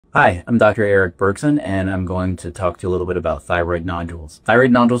Hi, I'm Dr. Eric Bergson, and I'm going to talk to you a little bit about thyroid nodules. Thyroid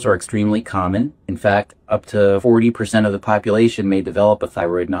nodules are extremely common. In fact, up to 40% of the population may develop a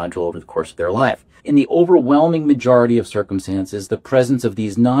thyroid nodule over the course of their life. In the overwhelming majority of circumstances, the presence of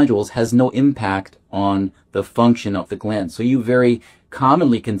these nodules has no impact on the function of the gland. So you very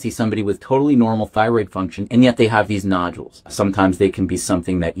commonly can see somebody with totally normal thyroid function, and yet they have these nodules. Sometimes they can be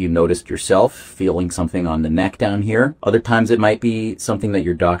something that you noticed yourself, feeling something on the neck down here. Other times it might be something that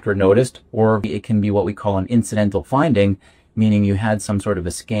your doctor noticed, or it can be what we call an incidental finding, meaning you had some sort of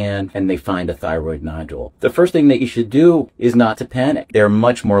a scan and they find a thyroid nodule. The first thing that you should do is not to panic. They're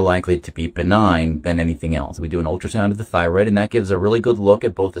much more likely to be benign than anything else. We do an ultrasound of the thyroid, and that gives a really good look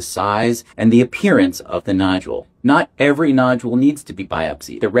at both the size and the appearance of the nodule. Not every nodule needs to be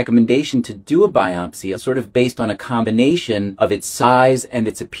biopsied. The recommendation to do a biopsy is sort of based on a combination of its size and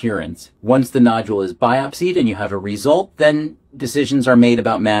its appearance. Once the nodule is biopsied and you have a result, then decisions are made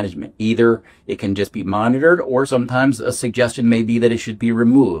about management. Either it can just be monitored, or sometimes a suggestion may be that it should be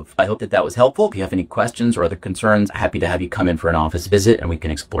removed. I hope that that was helpful. If you have any questions or other concerns, happy to have you come in for an office visit and we can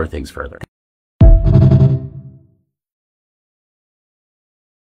explore things further.